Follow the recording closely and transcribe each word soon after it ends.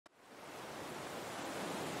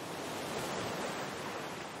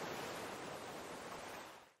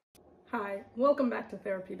Hi, welcome back to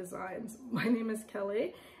Therapy Designs. My name is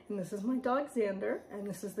Kelly, and this is my dog Xander, and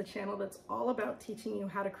this is the channel that's all about teaching you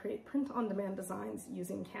how to create print-on-demand designs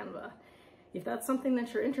using Canva. If that's something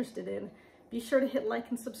that you're interested in, be sure to hit like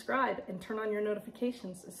and subscribe and turn on your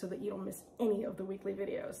notifications so that you don't miss any of the weekly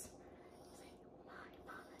videos.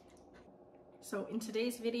 So in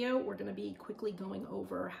today's video, we're going to be quickly going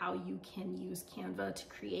over how you can use Canva to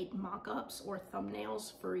create mock-ups or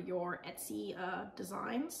thumbnails for your Etsy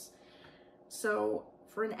designs. So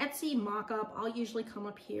for an Etsy mock-up, I'll usually come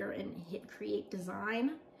up here and hit create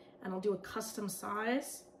design, and I'll do a custom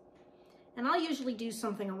size. And I'll usually do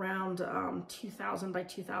something around 2000 by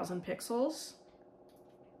 2000 pixels.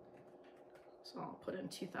 So I'll put in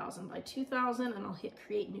 2000 by 2000 and I'll hit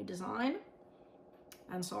create new design.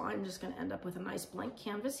 And so I'm just going to end up with a nice blank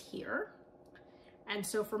canvas here. And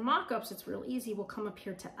so for mock-ups, it's real easy. We'll come up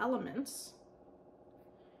here to elements,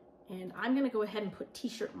 and I'm going to go ahead and put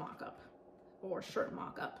t-shirt mock-up or shirt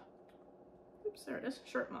mock-up. Oops, there it is,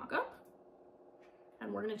 shirt mock-up.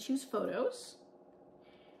 And we're going to choose photos.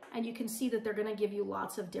 And you can see that they're going to give you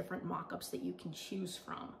lots of different mock-ups that you can choose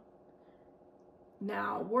from.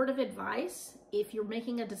 Now, word of advice, if you're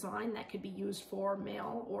making a design that could be used for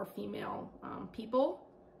male or female people,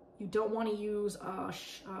 you don't want to use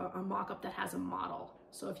a mock-up that has a model.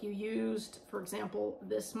 So if you used, for example,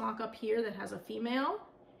 this mock-up here that has a female,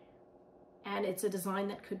 and it's a design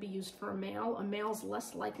that could be used for a male's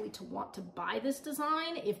less likely to want to buy this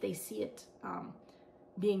design if they see it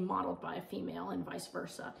being modeled by a female and vice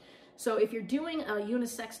versa. So if you're doing a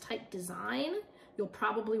unisex type design, you'll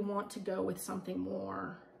probably want to go with something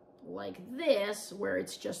more like this, where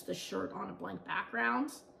it's just the shirt on a blank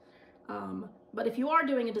background. But if you are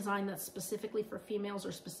doing a design that's specifically for females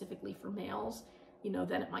or specifically for males,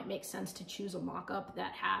 then it might make sense to choose a mock-up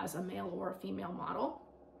that has a male or a female model.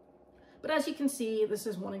 But as you can see, this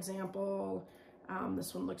is one example.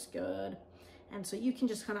 This one looks good. And so you can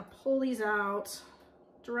just kind of pull these out,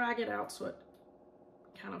 drag it out so it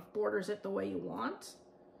kind of borders it the way you want.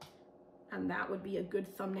 And that would be a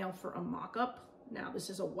good thumbnail for a mock-up. Now,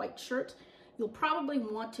 this is a white shirt. You'll probably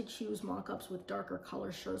want to choose mock-ups with darker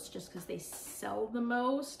color shirts just because they sell the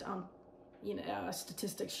most.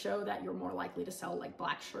 Statistics show that you're more likely to sell like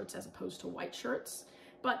black shirts as opposed to white shirts.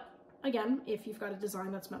 But again, if you've got a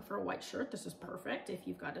design that's meant for a white shirt, this is perfect. If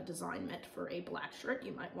you've got a design meant for a black shirt,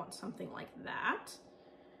 you might want something like that.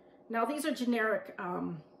 Now, these are generic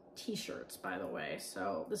t-shirts, by the way.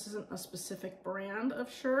 So this isn't a specific brand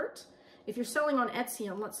of shirt. If you're selling on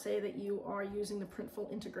Etsy, and let's say that you are using the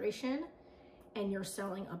Printful integration and you're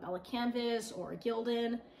selling a Bella Canvas or a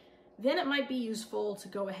Gildan, then it might be useful to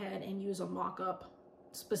go ahead and use a mock-up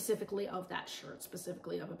specifically of that shirt,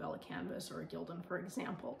 specifically of a Bella Canvas or a Gildan, for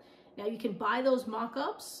example. Now, you can buy those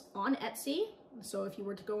mock-ups on Etsy. So if you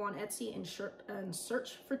were to go on Etsy and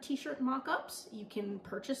search for t-shirt mock-ups, you can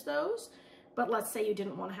purchase those. But let's say you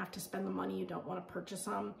didn't want to have to spend the money, you don't want to purchase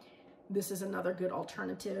them. This is another good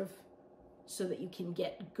alternative so that you can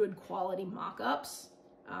get good quality mock-ups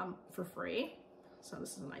for free. So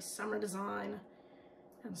this is a nice summer design.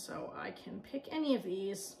 And so I can pick any of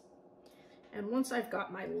these. And once I've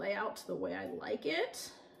got my layout the way I like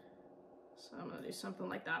it, so I'm gonna do something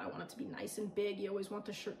like that. I want it to be nice and big. You always want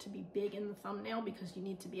the shirt to be big in the thumbnail because you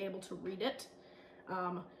need to be able to read it.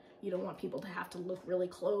 You don't want people to have to look really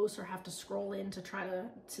close or have to scroll in to try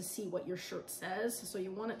to see what your shirt says. So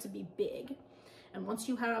you want it to be big. And once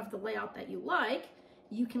you have the layout that you like,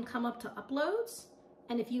 you can come up to uploads.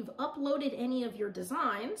 And if you've uploaded any of your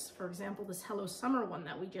designs, for example, this Hello Summer one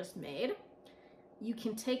that we just made, you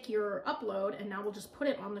can take your upload and now we'll just put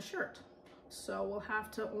it on the shirt. So we'll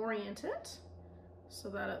have to orient it so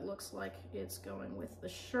that it looks like it's going with the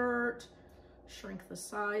shirt, shrink the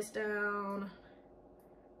size down.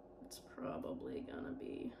 It's probably gonna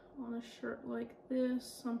be on a shirt like this,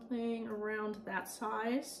 something around that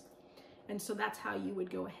size. And so that's how you would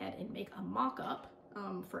go ahead and make a mock-up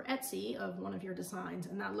for Etsy of one of your designs.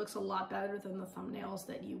 And that looks a lot better than the thumbnails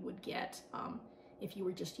that you would get if you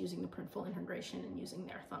were just using the Printful integration and using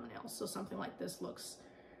their thumbnails. So something like this looks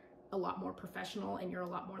a lot more professional and you're a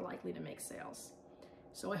lot more likely to make sales.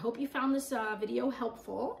 So I hope you found this video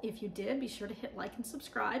helpful. If you did, be sure to hit like and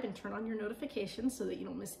subscribe and turn on your notifications so that you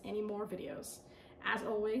don't miss any more videos. As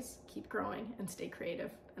always, keep growing and stay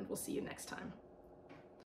creative, and we'll see you next time.